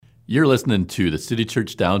You're listening to the City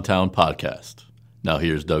Church Downtown podcast. Now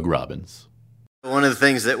here's Doug Robbins. One of the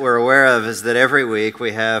things that we're aware of is that every week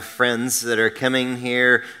we have friends that are coming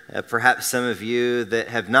here, perhaps some of you that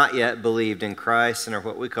have not yet believed in Christ and are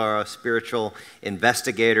what we call our spiritual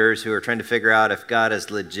investigators who are trying to figure out if God is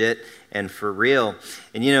legit and for real.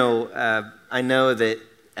 And I know that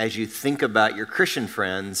as you think about your Christian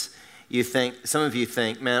friends, some of you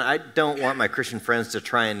think, man, I don't want my Christian friends to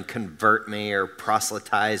try and convert me or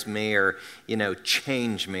proselytize me or,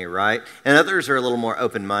 change me, right? And others are a little more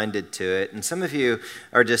open-minded to it. And some of you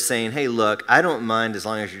are just saying, hey, look, I don't mind as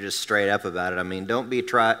long as you're just straight up about it. I mean, don't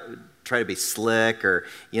try to be slick or,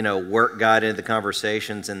 work God into the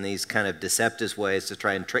conversations in these kind of deceptive ways to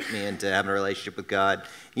try and trick me into having a relationship with God.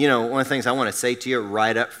 One of the things I want to say to you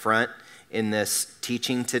right up front in this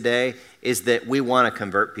teaching today is that we want to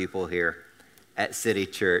convert people here at City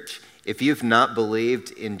Church. If you've not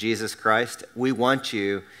believed in Jesus Christ, we want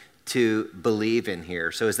you to believe in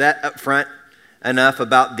here. So is that up front enough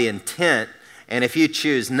about the intent? And if you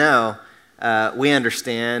choose no, we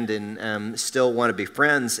understand and still want to be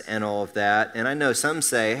friends and all of that. And I know some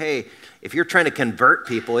say, hey, if you're trying to convert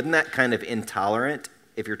people, isn't that kind of intolerant?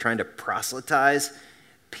 If you're trying to proselytize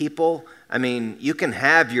people, I mean, you can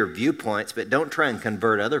have your viewpoints, but don't try and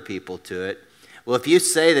convert other people to it. Well, if you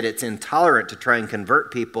say that it's intolerant to try and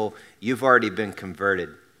convert people, you've already been converted.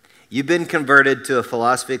 You've been converted to a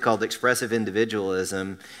philosophy called expressive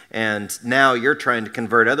individualism, and now you're trying to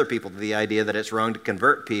convert other people to the idea that it's wrong to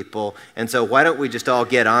convert people. And so why don't we just all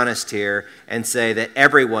get honest here and say that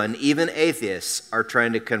everyone, even atheists, are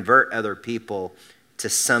trying to convert other people to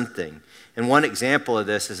something. And one example of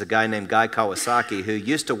this is a guy named Guy Kawasaki who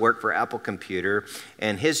used to work for Apple Computer,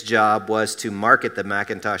 and his job was to market the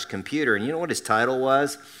Macintosh computer. And you know what his title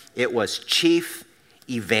was? It was Chief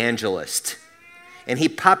Evangelist. And he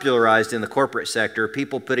popularized in the corporate sector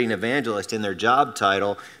people putting evangelist in their job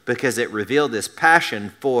title because it revealed this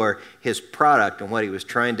passion for his product and what he was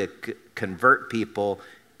trying to convert people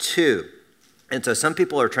to. And so some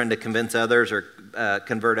people are trying to convince others or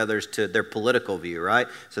convert others to their political view, right?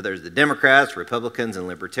 So there's the Democrats, Republicans, and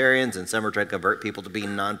Libertarians, and some are trying to convert people to be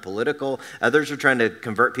non-political. Others are trying to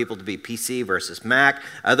convert people to be PC versus Mac.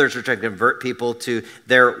 Others are trying to convert people to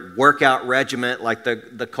their workout regiment, like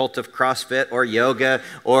the cult of CrossFit or yoga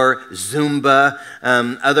or Zumba.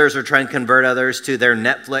 Others are trying to convert others to their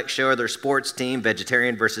Netflix show or their sports team,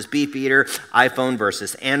 vegetarian versus beef eater, iPhone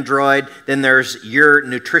versus Android. Then there's your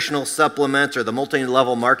nutritional supplements or the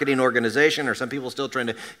multi-level marketing organization, or some people still trying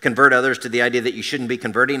to convert others to the idea that you shouldn't be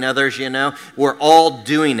converting others, We're all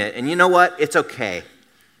doing it. And you know what? It's okay.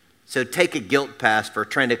 So take a guilt pass for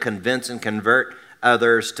trying to convince and convert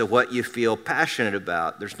others to what you feel passionate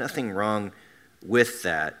about. There's nothing wrong with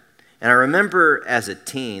that. And I remember as a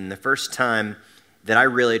teen, the first time that I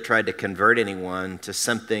really tried to convert anyone to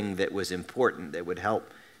something that was important, that would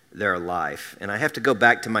help their life. And I have to go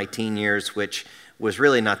back to my teen years, which was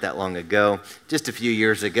really not that long ago, just a few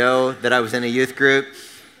years ago, that I was in a youth group.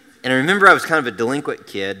 And I remember I was kind of a delinquent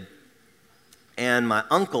kid, and my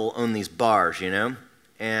uncle owned these bars,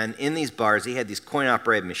 And in these bars, he had these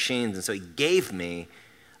coin-operated machines, and so he gave me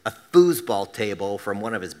a foosball table from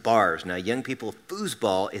one of his bars. Now, young people,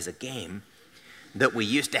 foosball is a game that we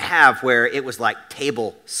used to have where it was like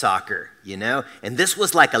table soccer, And this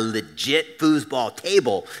was like a legit foosball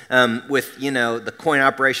table with, the coin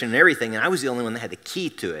operation and everything. And I was the only one that had the key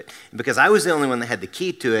to it. And because I was the only one that had the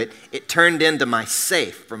key to it, it turned into my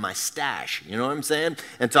safe for my stash. You know what I'm saying?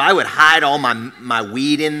 And so I would hide all my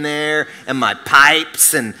weed in there and my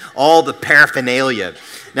pipes and all the paraphernalia.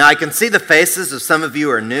 Now, I can see the faces of some of you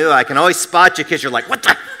who are new. I can always spot you because you're like, what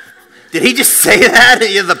the? Did he just say that?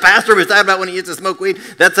 The pastor was talking about when he used to smoke weed.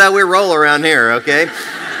 That's how we roll around here, okay?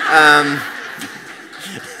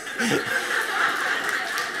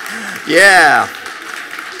 Yeah.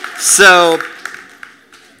 So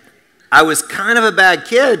I was kind of a bad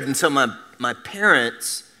kid, and so my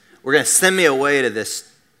parents were going to send me away to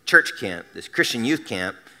this church camp, this Christian youth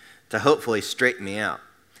camp, to hopefully straighten me out.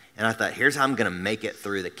 And I thought, here's how I'm going to make it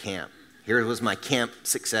through the camp. Here was my camp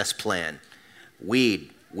success plan.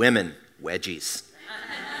 Weed, women, wedgies.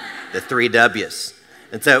 The 3 W's.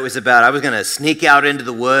 And so it was about, I was going to sneak out into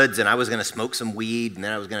the woods, and I was going to smoke some weed, and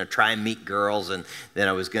then I was going to try and meet girls, and then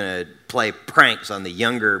I was going to play pranks on the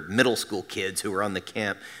younger middle school kids who were on the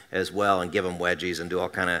camp as well and give them wedgies and do all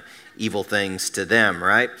kind of evil things to them,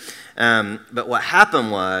 right? But what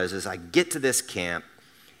happened was I get to this camp,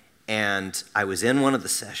 and I was in one of the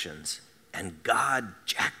sessions, and God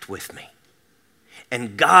jacked with me.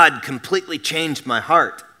 And God completely changed my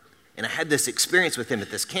heart. And I had this experience with him at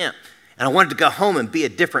this camp. And I wanted to go home and be a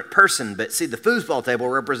different person. But see, the foosball table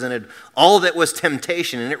represented all that was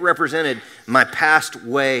temptation, and it represented my past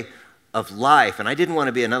way of life. And I didn't want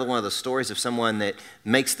to be another one of the stories of someone that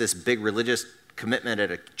makes this big religious commitment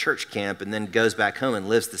at a church camp and then goes back home and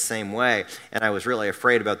lives the same way. And I was really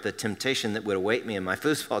afraid about the temptation that would await me in my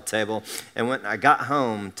foosball table. And when I got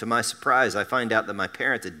home, to my surprise, I find out that my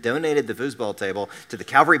parents had donated the foosball table to the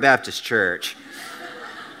Calvary Baptist Church.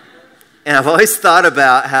 And I've always thought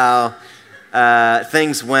about how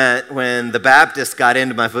things went when the Baptists got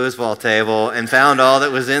into my foosball table and found all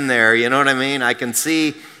that was in there. You know what I mean? I can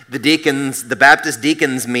see the Baptist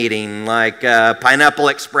deacons meeting, like Pineapple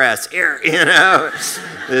Express. Here, you know.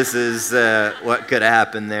 This is what could have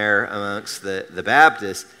happened there amongst the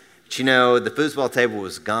Baptists. But you know, the foosball table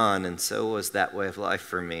was gone, and so was that way of life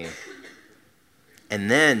for me.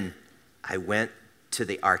 And then I went to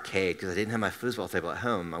the arcade because I didn't have my foosball table at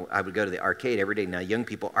home. I would go to the arcade every day. Now, young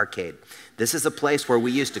people, arcade. This is a place where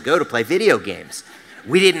we used to go to play video games.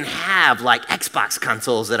 We didn't have like Xbox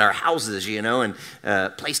consoles at our houses, you know, and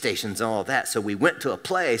PlayStations and all of that. So we went to a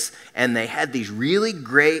place and they had these really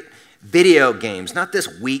great video games, not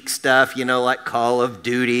this weak stuff, you know, like Call of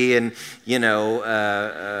Duty and, you know,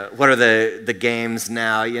 what are the games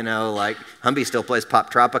now, you know, like Humby still plays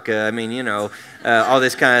Pop Tropica. I mean, you know, all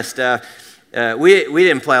this kind of stuff. We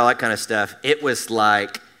didn't play all that kind of stuff. It was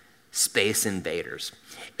like Space Invaders.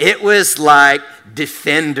 It was like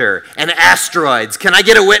Defender and Asteroids. Can I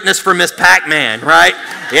get a witness for Miss Pac-Man, right?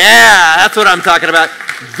 Yeah, that's what I'm talking about.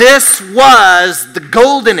 This was the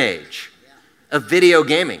golden age of video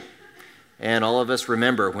gaming. And all of us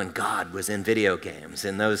remember when God was in video games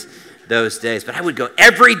in those days. But I would go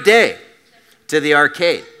every day to the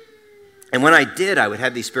arcade. And when I did, I would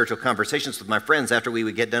have these spiritual conversations with my friends after we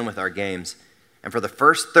would get done with our games. And for the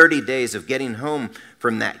first 30 days of getting home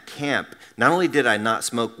from that camp, not only did I not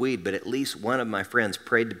smoke weed, but at least one of my friends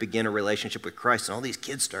prayed to begin a relationship with Christ. And all these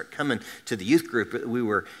kids start coming to the youth group that we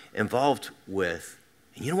were involved with.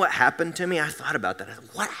 And you know what happened to me? I thought about that. I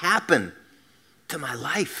thought, what happened to my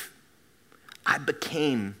life? I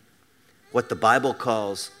became what the Bible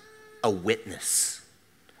calls a witness.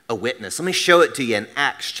 A witness. Let me show it to you in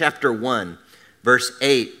Acts chapter 1, verse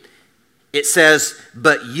 8. It says,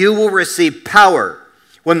 "But you will receive power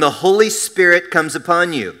when the Holy Spirit comes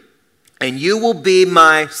upon you, and you will be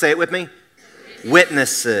my," say it with me,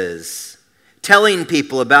 "witnesses, telling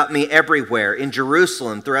people about me everywhere, in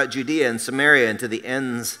Jerusalem, throughout Judea and Samaria, and to the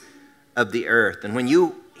ends of the earth." And when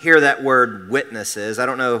you hear that word witnesses, I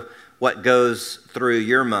don't know what goes through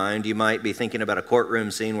your mind. You might be thinking about a courtroom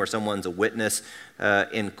scene where someone's a witness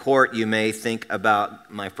in court. You may think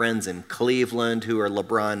about my friends in Cleveland who are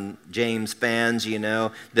LeBron James fans, you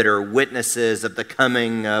know, that are witnesses of the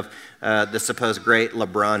coming of the supposed great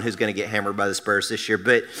LeBron who's going to get hammered by the Spurs this year.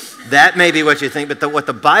 But that may be what you think. But what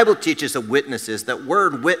the Bible teaches of witnesses, that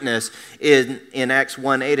word witness in Acts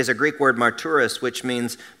 1:8 is a Greek word martyros, which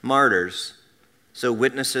means martyrs. So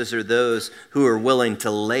witnesses are those who are willing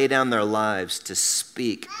to lay down their lives to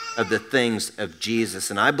speak of the things of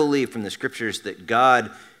Jesus. And I believe from the scriptures that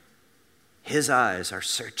God, his eyes are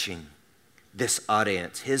searching this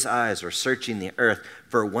audience. His eyes are searching the earth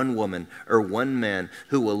for one woman or one man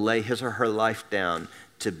who will lay his or her life down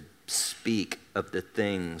to speak of the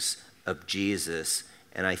things of Jesus.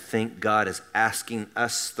 And I think God is asking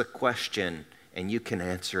us the question, and you can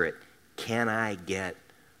answer it, can I get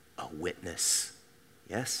a witness?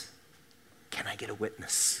 Yes? Can I get a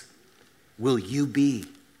witness? Will you be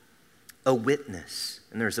a witness?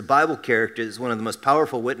 And there's a Bible character that's one of the most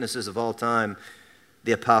powerful witnesses of all time,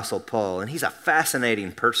 the Apostle Paul. And he's a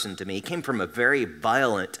fascinating person to me. He came from a very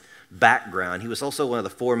violent background. He was also one of the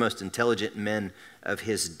four most intelligent men of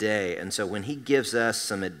his day. And so when he gives us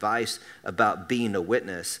some advice about being a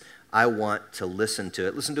witness, I want to listen to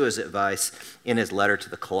it. Listen to his advice in his letter to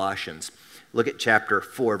the Colossians. Look at chapter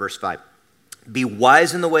 4, verse 5. "Be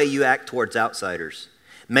wise in the way you act towards outsiders.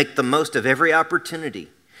 Make the most of every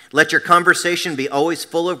opportunity. Let your conversation be always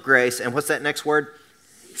full of grace." And what's that next word?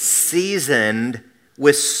 "Seasoned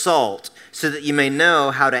with salt, so that you may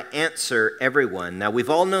know how to answer everyone." Now,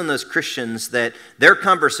 we've all known those Christians that their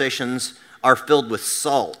conversations are filled with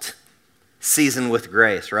salt, seasoned with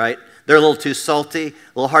grace, right? They're a little too salty,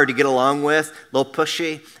 a little hard to get along with, a little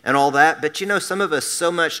pushy and all that. But you know, some of us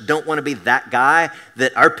so much don't want to be that guy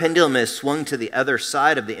that our pendulum is swung to the other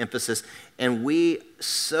side of the emphasis. And we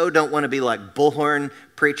so don't want to be like bullhorn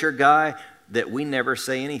preacher guy that we never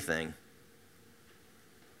say anything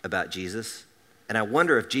about Jesus. And I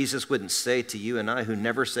wonder if Jesus wouldn't say to you and I, who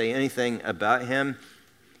never say anything about him,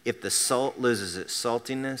 if the salt loses its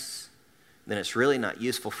saltiness, then it's really not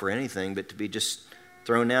useful for anything but to be just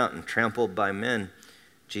thrown out and trampled by men,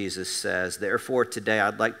 Jesus says. Therefore, today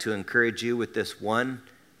I'd like to encourage you with this one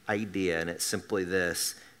idea, and it's simply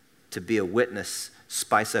this: to be a witness,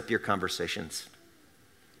 spice up your conversations.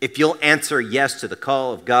 If you'll answer yes to the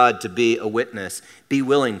call of God to be a witness, be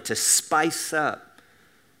willing to spice up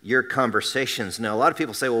your conversations. Now, a lot of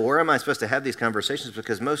people say, well, where am I supposed to have these conversations?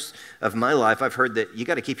 Because most of my life, I've heard that you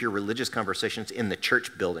got to keep your religious conversations in the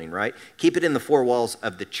church building, right? Keep it in the four walls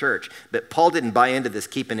of the church. But Paul didn't buy into this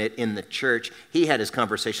keeping it in the church. He had his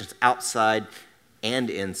conversations outside and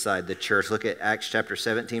inside the church. Look at Acts chapter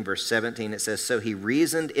 17, verse 17. It says, so he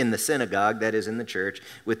reasoned in the synagogue, that is in the church,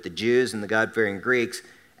 with the Jews and the God-fearing Greeks,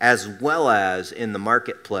 as well as in the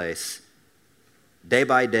marketplace, day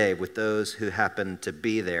by day with those who happened to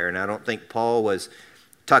be there. And I don't think Paul was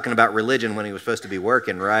talking about religion when he was supposed to be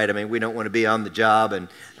working, right? I mean, we don't want to be on the job and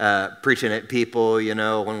preaching at people,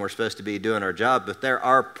 when we're supposed to be doing our job. But there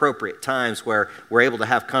are appropriate times where we're able to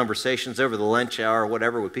have conversations over the lunch hour or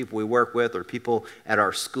whatever with people we work with or people at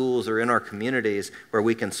our schools or in our communities where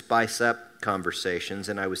we can spice up conversations.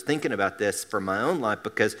 And I was thinking about this for my own life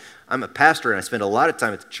because I'm a pastor and I spend a lot of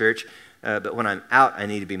time at the church. But when I'm out, I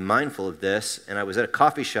need to be mindful of this. And I was at a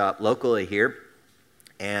coffee shop locally here,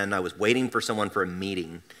 and I was waiting for someone for a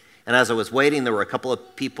meeting. And as I was waiting, there were a couple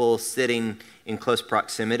of people sitting in close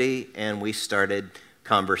proximity, and we started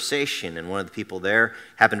conversation. And one of the people there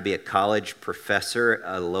happened to be a college professor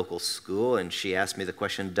at a local school, and she asked me the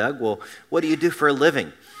question, Doug, well, what do you do for a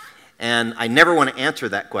living? And I never want to answer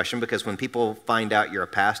that question because when people find out you're a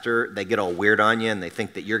pastor, they get all weird on you and they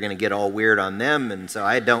think that you're going to get all weird on them. And so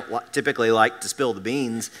I don't typically like to spill the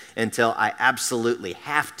beans until I absolutely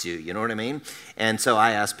have to, you know what I mean? And so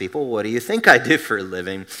I ask people, what do you think I do for a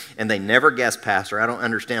living? And they never guess pastor. I don't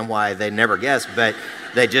understand why they never guess, but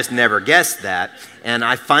they just never guess that. And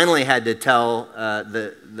I finally had to tell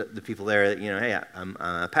the people there that, hey, I'm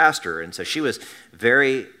a pastor. And so she was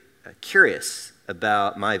very curious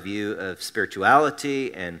about my view of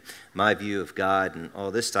spirituality and my view of God and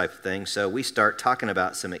all this type of thing. So we start talking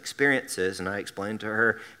about some experiences, and I explained to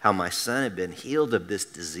her how my son had been healed of this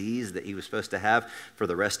disease that he was supposed to have for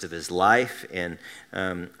the rest of his life. And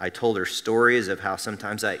I told her stories of how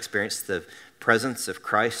sometimes I experienced the presence of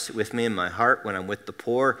Christ with me in my heart when I'm with the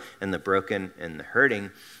poor and the broken and the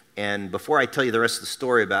hurting. And before I tell you the rest of the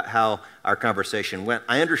story about how our conversation went,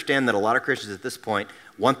 I understand that a lot of Christians at this point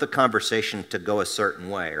want the conversation to go a certain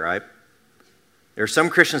way, right? There are some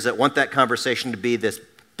Christians that want that conversation to be this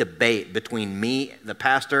debate between me, the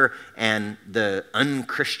pastor, and the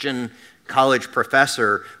unchristian college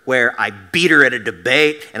professor where I beat her at a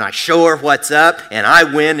debate and I show her what's up and I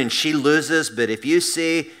win and she loses. But if you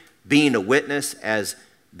see being a witness as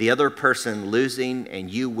the other person losing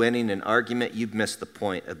and you winning an argument, you've missed the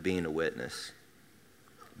point of being a witness.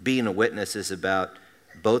 Being a witness is about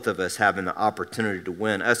both of us having the opportunity to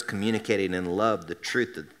win, us communicating in love the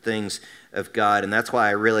truth of the things of God. And that's why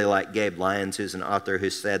I really like Gabe Lyons, who's an author, who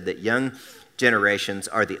said that young generations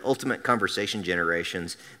are the ultimate conversation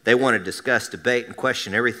generations. They want to discuss, debate, and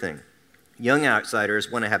question everything. Young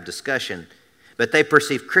outsiders want to have discussion, but they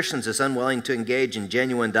perceive Christians as unwilling to engage in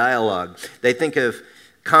genuine dialogue. They think of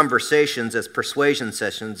conversations as persuasion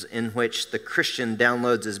sessions in which the Christian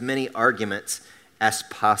downloads as many arguments as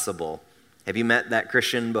possible. Have you met that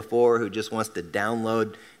Christian before who just wants to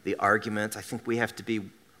download the arguments? I think we have to be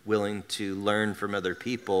willing to learn from other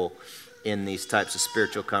people in these types of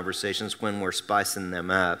spiritual conversations when we're spicing them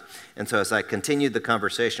up. And so as I continued the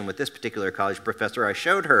conversation with this particular college professor, I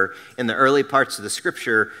showed her in the early parts of the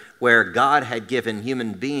scripture where God had given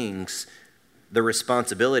human beings the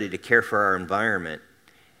responsibility to care for our environment.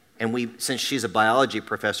 And since she's a biology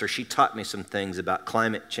professor, she taught me some things about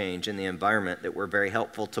climate change and the environment that were very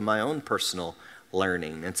helpful to my own personal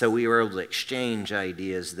learning. And so we were able to exchange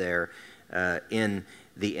ideas there in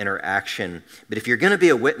the interaction. But if you're going to be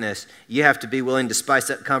a witness, you have to be willing to spice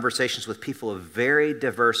up conversations with people of very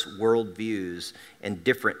diverse worldviews and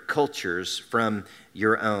different cultures from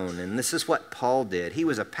your own. And this is what Paul did. He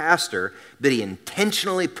was a pastor, but he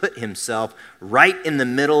intentionally put himself right in the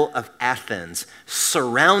middle of Athens,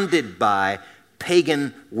 surrounded by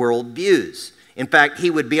pagan worldviews. In fact, he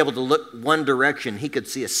would be able to look one direction. He could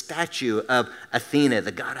see a statue of Athena,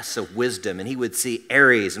 the goddess of wisdom, and he would see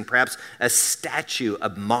Ares and perhaps a statue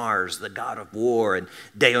of Mars, the god of war, and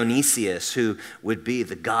Dionysius, who would be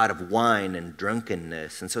the god of wine and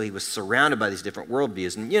drunkenness. And so he was surrounded by these different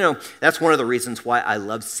worldviews. And that's one of the reasons why I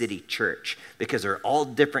love City Church, because there are all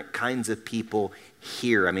different kinds of people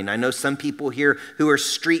here. I mean, I know some people here who are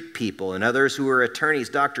street people and others who are attorneys,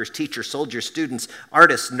 doctors, teachers, soldiers, students,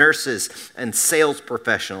 artists, nurses, and sales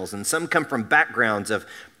professionals. And some come from backgrounds of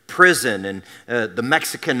prison and the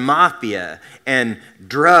Mexican mafia and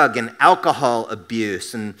drug and alcohol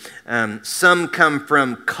abuse. And some come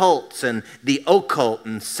from cults and the occult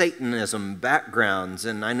and Satanism backgrounds.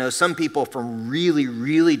 And I know some people from really,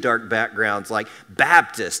 really dark backgrounds like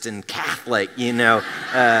Baptist and Catholic,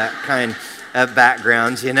 kind of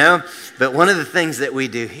backgrounds, But one of the things that we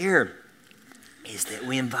do here is that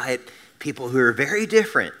we invite people who are very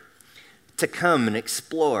different to come and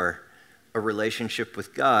explore a relationship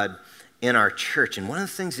with God in our church. And one of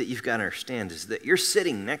the things that you've got to understand is that you're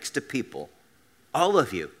sitting next to people, all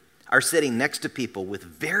of you are sitting next to people with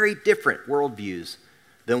very different worldviews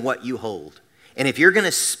than what you hold. And if you're going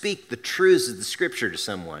to speak the truths of the Scripture to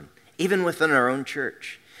someone, even within our own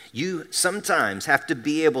church, you sometimes have to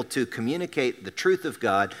be able to communicate the truth of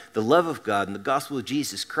God, the love of God, and the gospel of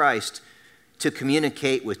Jesus Christ to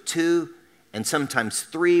communicate with two and sometimes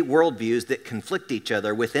three worldviews that conflict each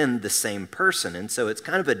other within the same person. And so it's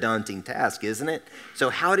kind of a daunting task, isn't it? So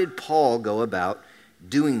how did Paul go about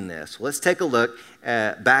doing this? Well, let's take a look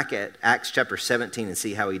back at Acts chapter 17 and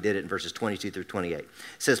see how he did it in verses 22 through 28. It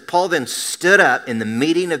says, Paul then stood up in the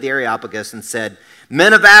meeting of the Areopagus and said,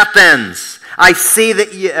 "Men of Athens, I see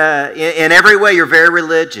that in every way you're very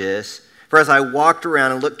religious. For as I walked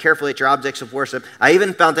around and looked carefully at your objects of worship, I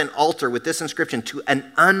even found an altar with this inscription, 'To an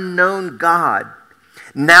unknown God.'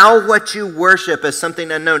 Now what you worship as something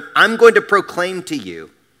unknown, I'm going to proclaim to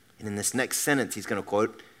you." And in this next sentence, he's going to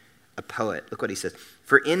quote a poet. Look what he says.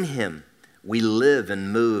 "For in him we live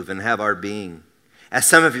and move and have our being. As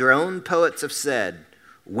some of your own poets have said,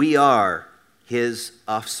 we are his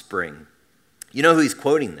offspring." You know who he's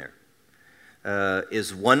quoting there?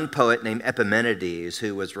 Is one poet named Epimenides,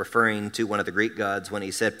 who was referring to one of the Greek gods when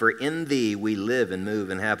he said, "For in thee we live and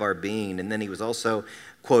move and have our being." And then he was also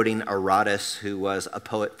quoting Aratus, who was a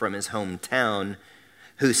poet from his hometown,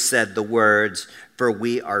 who said the words, "For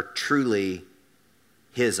we are truly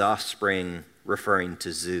his offspring," referring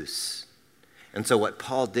to Zeus. And so what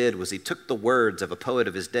Paul did was he took the words of a poet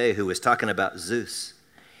of his day who was talking about Zeus,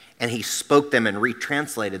 and he spoke them and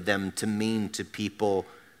retranslated them to mean to people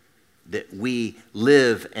that we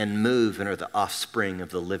live and move and are the offspring of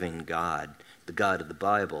the living God, the God of the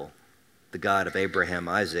Bible, the God of Abraham,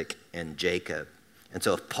 Isaac, and Jacob. And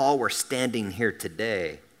so if Paul were standing here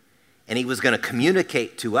today and he was going to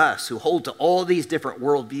communicate to us who hold to all these different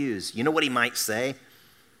worldviews, you know what he might say?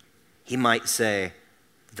 He might say,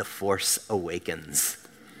 "The Force awakens,"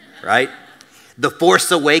 right? The Force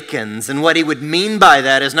awakens. And what he would mean by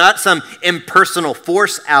that is not some impersonal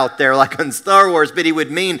force out there like on Star Wars, but he would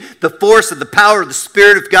mean the force of the power of the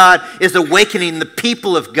Spirit of God is awakening the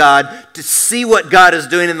people of God to see what God is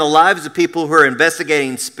doing in the lives of people who are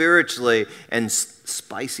investigating spiritually and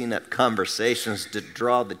spicing up conversations to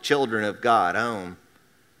draw the children of God home.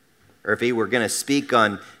 Or if he were going to speak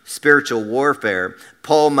on spiritual warfare,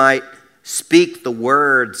 Paul might speak the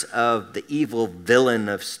words of the evil villain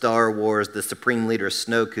of Star Wars, the Supreme Leader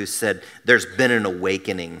Snoke, who said, "There's been an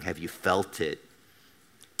awakening. Have you felt it?"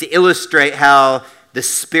 To illustrate how the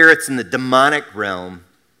spirits in the demonic realm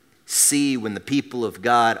see when the people of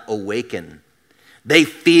God awaken. They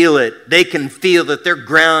feel it. They can feel that their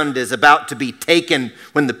ground is about to be taken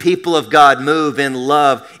when the people of God move in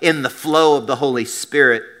love, in the flow of the Holy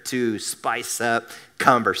Spirit, to spice up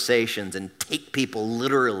conversations and take people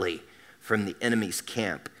literally from the enemy's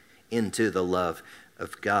camp into the love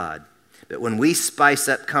of God. But when we spice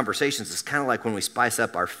up conversations, it's kind of like when we spice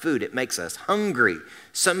up our food. It makes us hungry.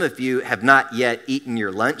 Some of you have not yet eaten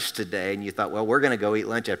your lunch today, and you thought, well, we're going to go eat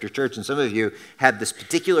lunch after church. And some of you have this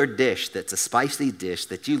particular dish that's a spicy dish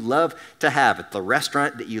that you love to have at the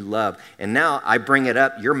restaurant that you love. And now I bring it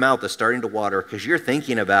up, your mouth is starting to water because you're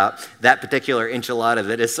thinking about that particular enchilada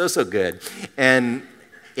that is so good. And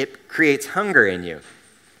it creates hunger in you.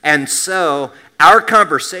 And so our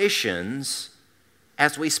conversations,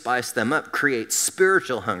 as we spice them up, create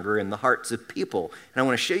spiritual hunger in the hearts of people. And I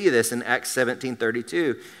want to show you this in Acts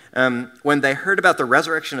 17:32. When they heard about the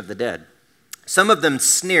resurrection of the dead, some of them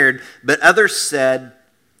sneered, but others said,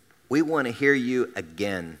 "We want to hear you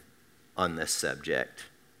again on this subject."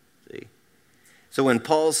 See? So when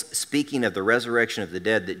Paul's speaking of the resurrection of the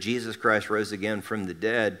dead, that Jesus Christ rose again from the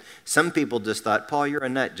dead, some people just thought, "Paul, you're a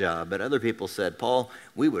nut job." But other people said, "Paul,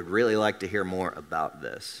 we would really like to hear more about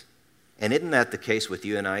this." And isn't that the case with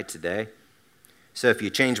you and I today? So if you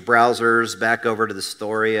change browsers back over to the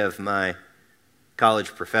story of my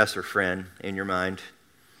college professor friend in your mind,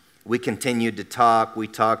 we continued to talk. We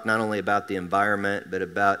talked not only about the environment, but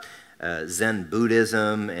about Zen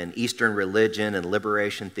Buddhism and Eastern religion and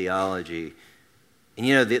liberation theology. And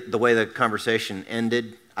you know, the way the conversation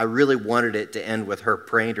ended, I really wanted it to end with her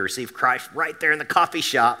praying to receive Christ right there in the coffee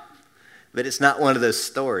shop. But it's not one of those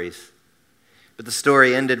stories. But the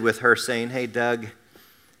story ended with her saying, "Hey, Doug,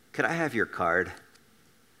 could I have your card?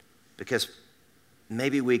 Because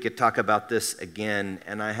maybe we could talk about this again,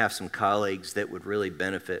 and I have some colleagues that would really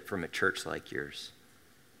benefit from a church like yours."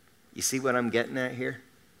 You see what I'm getting at here?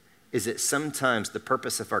 Is that sometimes the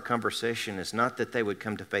purpose of our conversation is not that they would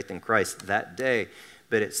come to faith in Christ that day,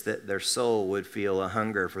 but it's that their soul would feel a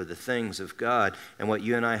hunger for the things of God. And what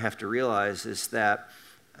you and I have to realize is that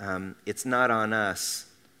it's not on us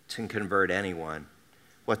to convert anyone.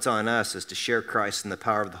 What's on us is to share Christ in the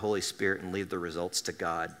power of the Holy Spirit and leave the results to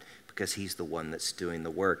God, because he's the one that's doing the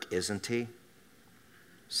work, isn't he?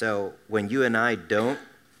 So when you and I don't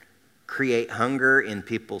create hunger in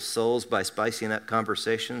people's souls by spicing up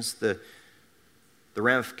conversations, the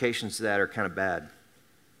ramifications of that are kind of bad.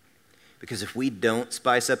 Because if we don't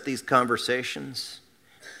spice up these conversations,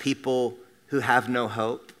 people who have no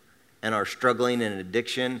hope and are struggling in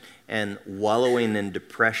addiction and wallowing in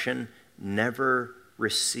depression never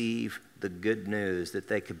receive the good news that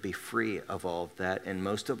they could be free of all of that. And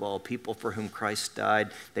most of all, people for whom Christ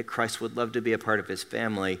died, that Christ would love to be a part of his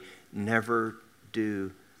family, never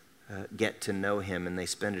do get to know him, and they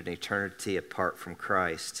spend an eternity apart from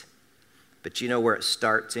Christ. But you know where it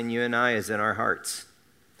starts in you and I is in our hearts.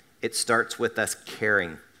 It starts with us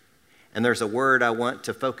caring. And there's a word I want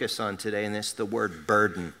to focus on today, and it's the word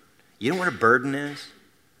burden. You know what a burden is?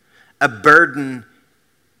 A burden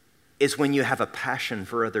is when you have a passion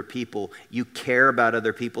for other people. You care about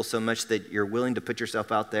other people so much that you're willing to put yourself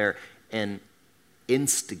out there and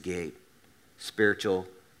instigate spiritual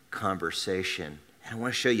conversation. And I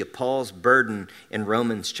want to show you Paul's burden in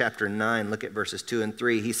Romans chapter 9. Look at verses 2 and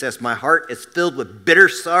 3. He says, "My heart is filled with bitter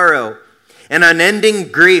sorrow and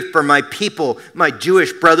unending grief for my people, my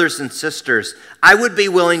Jewish brothers and sisters. I would be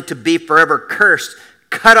willing to be forever cursed,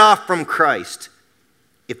 cut off from Christ,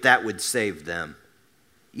 if that would save them."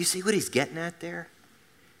 You see what he's getting at there?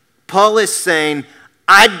 Paul is saying,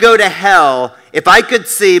 I'd go to hell if I could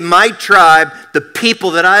see my tribe, the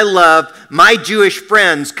people that I love, my Jewish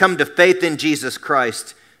friends, come to faith in Jesus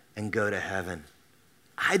Christ and go to heaven.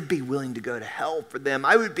 I'd be willing to go to hell for them.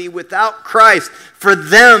 I would be without Christ for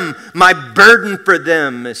them. My burden for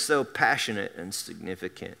them is so passionate and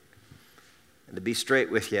significant. And to be straight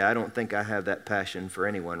with you, I don't think I have that passion for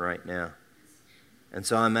anyone right now. And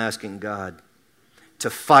so I'm asking God to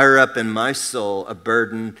fire up in my soul a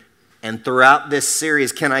burden. And throughout this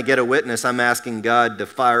series, Can I Get a Witness? I'm asking God to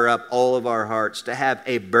fire up all of our hearts, to have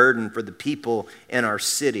a burden for the people in our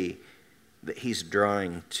city that he's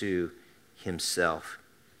drawing to himself.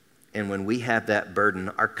 And when we have that burden,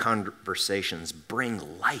 our conversations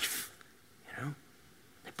bring life. You know,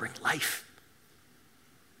 they bring life.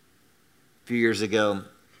 A few years ago,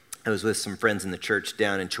 I was with some friends in the church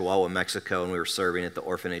down in Chihuahua, Mexico, and we were serving at the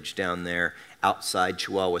orphanage down there outside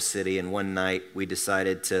Chihuahua City. And one night we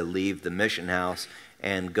decided to leave the mission house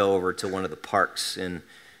and go over to one of the parks in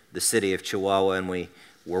the city of Chihuahua. And we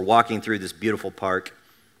were walking through this beautiful park,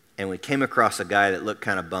 and we came across a guy that looked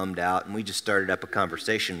kind of bummed out, and we just started up a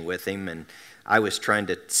conversation with him. And I was trying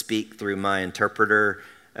to speak through my interpreter,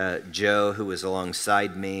 Joe, who was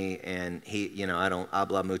alongside me, and he, I don't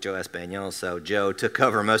habla mucho español, so Joe took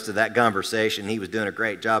over most of that conversation. He was doing a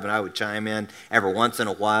great job, and I would chime in every once in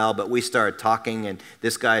a while, but we started talking, and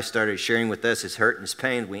this guy started sharing with us his hurt and his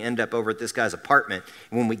pain. We end up over at this guy's apartment,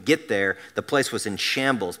 and when we get there, the place was in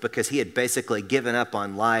shambles because he had basically given up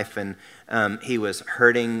on life, and he was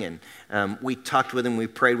hurting, and we talked with him, we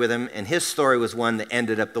prayed with him, and his story was one that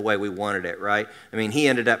ended up the way we wanted it, right? I mean, he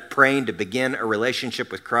ended up praying to begin a relationship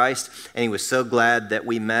with Christ, and he was so glad that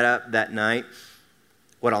we met up that night.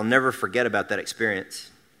 What I'll never forget about that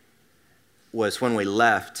experience was when we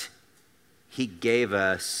left, he gave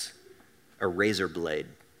us a razor blade,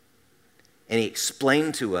 and he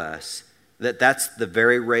explained to us that that's the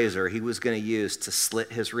very razor he was going to use to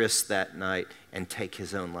slit his wrists that night and take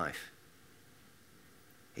his own life.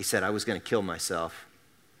 He said, I was going to kill myself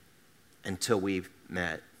until we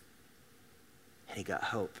met. And he got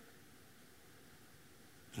hope.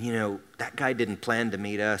 You know, that guy didn't plan to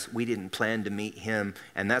meet us. We didn't plan to meet him.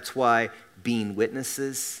 And that's why being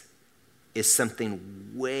witnesses is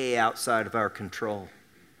something way outside of our control.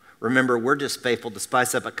 Remember, we're just faithful to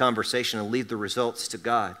spice up a conversation and leave the results to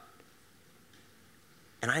God.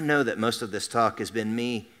 And I know that most of this talk has been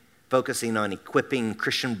me focusing on equipping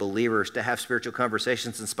Christian believers to have spiritual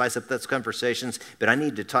conversations and spice up those conversations, but I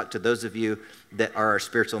need to talk to those of you that are our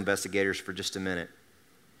spiritual investigators for just a minute.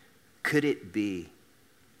 Could it be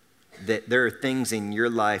that there are things in your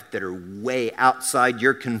life that are way outside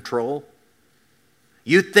your control?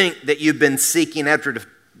 You think that you've been seeking after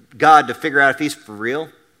God to figure out if he's for real?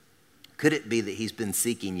 Could it be that he's been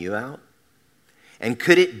seeking you out? And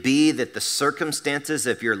could it be that the circumstances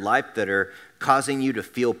of your life that are causing you to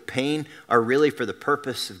feel pain are really for the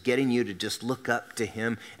purpose of getting you to just look up to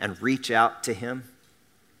him and reach out to him?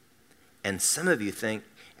 And some of you think,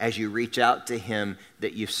 as you reach out to him,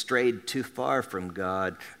 that you've strayed too far from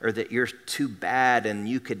God, or that you're too bad and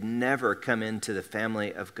you could never come into the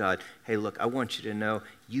family of God. Hey, look, I want you to know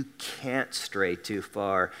you can't stray too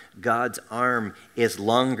far. God's arm is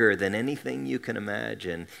longer than anything you can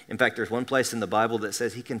imagine. In fact, there's one place in the Bible that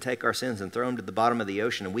says he can take our sins and throw them to the bottom of the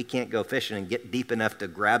ocean, and we can't go fishing and get deep enough to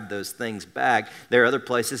grab those things back. There are other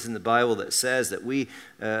places in the Bible that says that we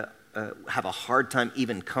have a hard time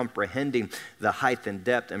even comprehending the height and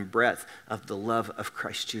depth and breadth of the love of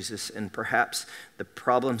Christ Jesus. And perhaps the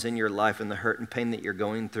problems in your life and the hurt and pain that you're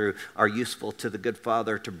going through are useful to the good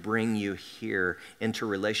Father to bring you here into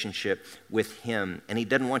relationship with him. And he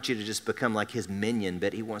doesn't want you to just become like his minion,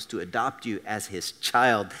 but he wants to adopt you as his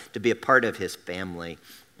child, to be a part of his family.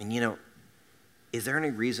 And you know, is there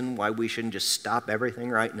any reason why we shouldn't just stop everything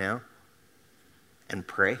right now and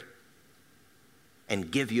pray? And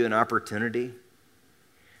give you an opportunity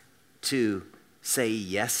to say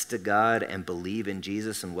yes to God and believe in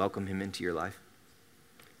Jesus and welcome him into your life?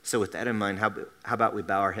 So with that in mind, how about we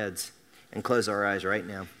bow our heads and close our eyes right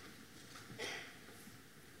now?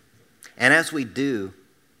 And as we do,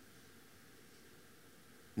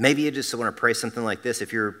 maybe you just want to pray something like this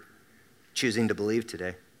if you're choosing to believe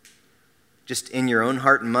today. Just in your own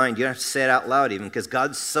heart and mind. You don't have to say it out loud even, because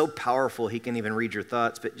God's so powerful he can even read your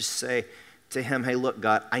thoughts. But just say to him, hey, look,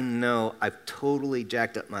 God, I know I've totally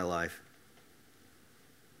jacked up my life.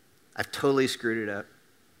 I've totally screwed it up,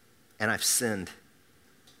 and I've sinned.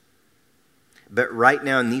 But right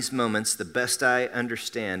now in these moments, the best I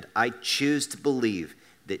understand, I choose to believe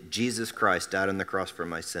that Jesus Christ died on the cross for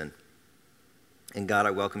my sin. And God,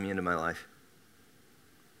 I welcome you into my life.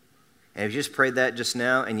 And if you just prayed that just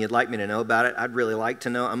now and you'd like me to know about it, I'd really like to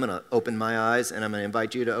know. I'm going to open my eyes, and I'm going to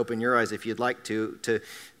invite you to open your eyes if you'd like to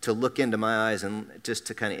look into my eyes and just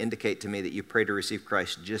to kind of indicate to me that you prayed to receive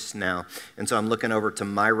Christ just now. And so I'm looking over to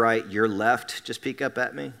my right, your left. Just peek up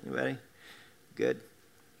at me. Anybody? Good?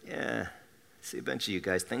 Yeah. See a bunch of you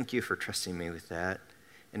guys. Thank you for trusting me with that.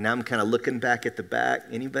 And now I'm kind of looking back at the back.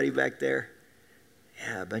 Anybody back there?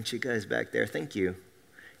 Yeah, a bunch of you guys back there. Thank you.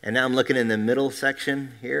 And now I'm looking in the middle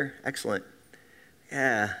section here. Excellent.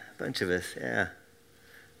 Yeah, a bunch of us. Yeah.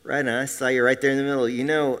 Right on. I saw you right there in the middle. You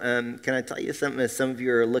know, can I tell you something as some of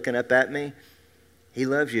you are looking up at me? He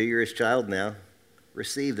loves you. You're his child now.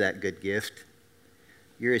 Receive that good gift.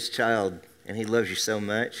 You're his child, and he loves you so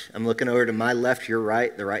much. I'm looking over to my left, your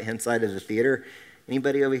right, the right-hand side of the theater.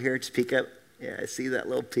 Anybody over here? Just peek up. Yeah, I see that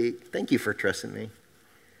little peek. Thank you for trusting me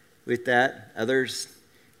with that. Others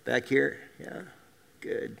back here? Yeah.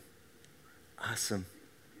 Good. Awesome.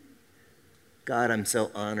 God, I'm so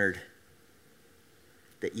honored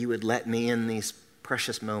that you would let me in these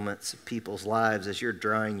precious moments of people's lives as you're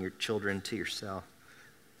drawing your children to yourself.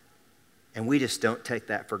 And we just don't take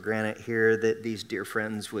that for granted here, that these dear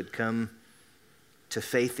friends would come to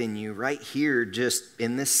faith in you right here, just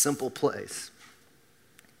in this simple place.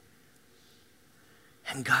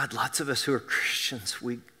 And God, lots of us who are Christians,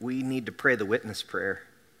 we need to pray the witness prayer.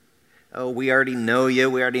 Oh, we already know you.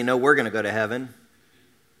 We already know we're going to go to heaven.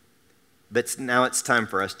 But now it's time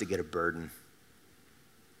for us to get a burden.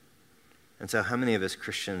 And so how many of us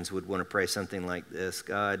Christians would want to pray something like this?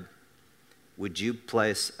 God, would you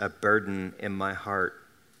place a burden in my heart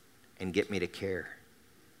and get me to care?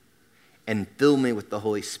 And fill me with the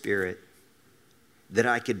Holy Spirit that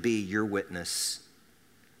I could be your witness.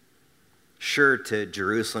 Sure, to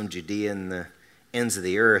Jerusalem, Judea, and the ends of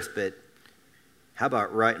the earth, but how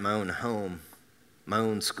about right in my own home, my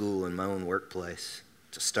own school, and my own workplace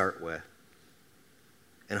to start with?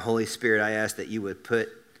 And Holy Spirit, I ask that you would put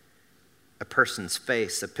a person's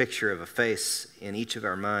face, a picture of a face in each of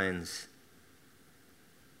our minds,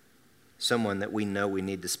 someone that we know we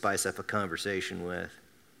need to spice up a conversation with,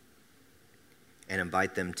 and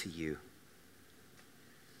invite them to you.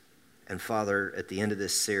 And Father, at the end of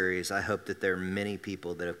this series, I hope that there are many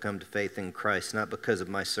people that have come to faith in Christ, not because of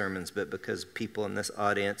my sermons, but because people in this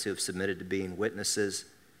audience who have submitted to being witnesses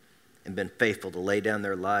and been faithful to lay down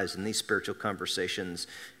their lives in these spiritual conversations.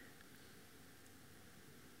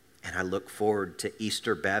 And I look forward to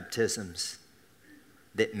Easter baptisms,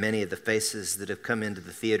 that many of the faces that have come into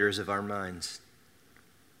the theaters of our minds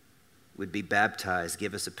would be baptized.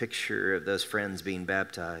 Give us a picture of those friends being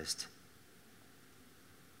baptized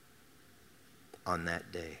on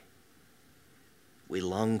that day. We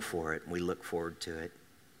long for it, and we look forward to it.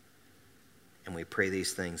 And we pray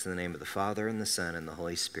these things in the name of the Father, and the Son, and the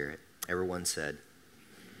Holy Spirit. Everyone said,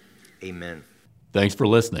 Amen. Thanks for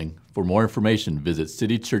listening. For more information, visit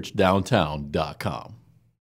citychurchdowntown.com.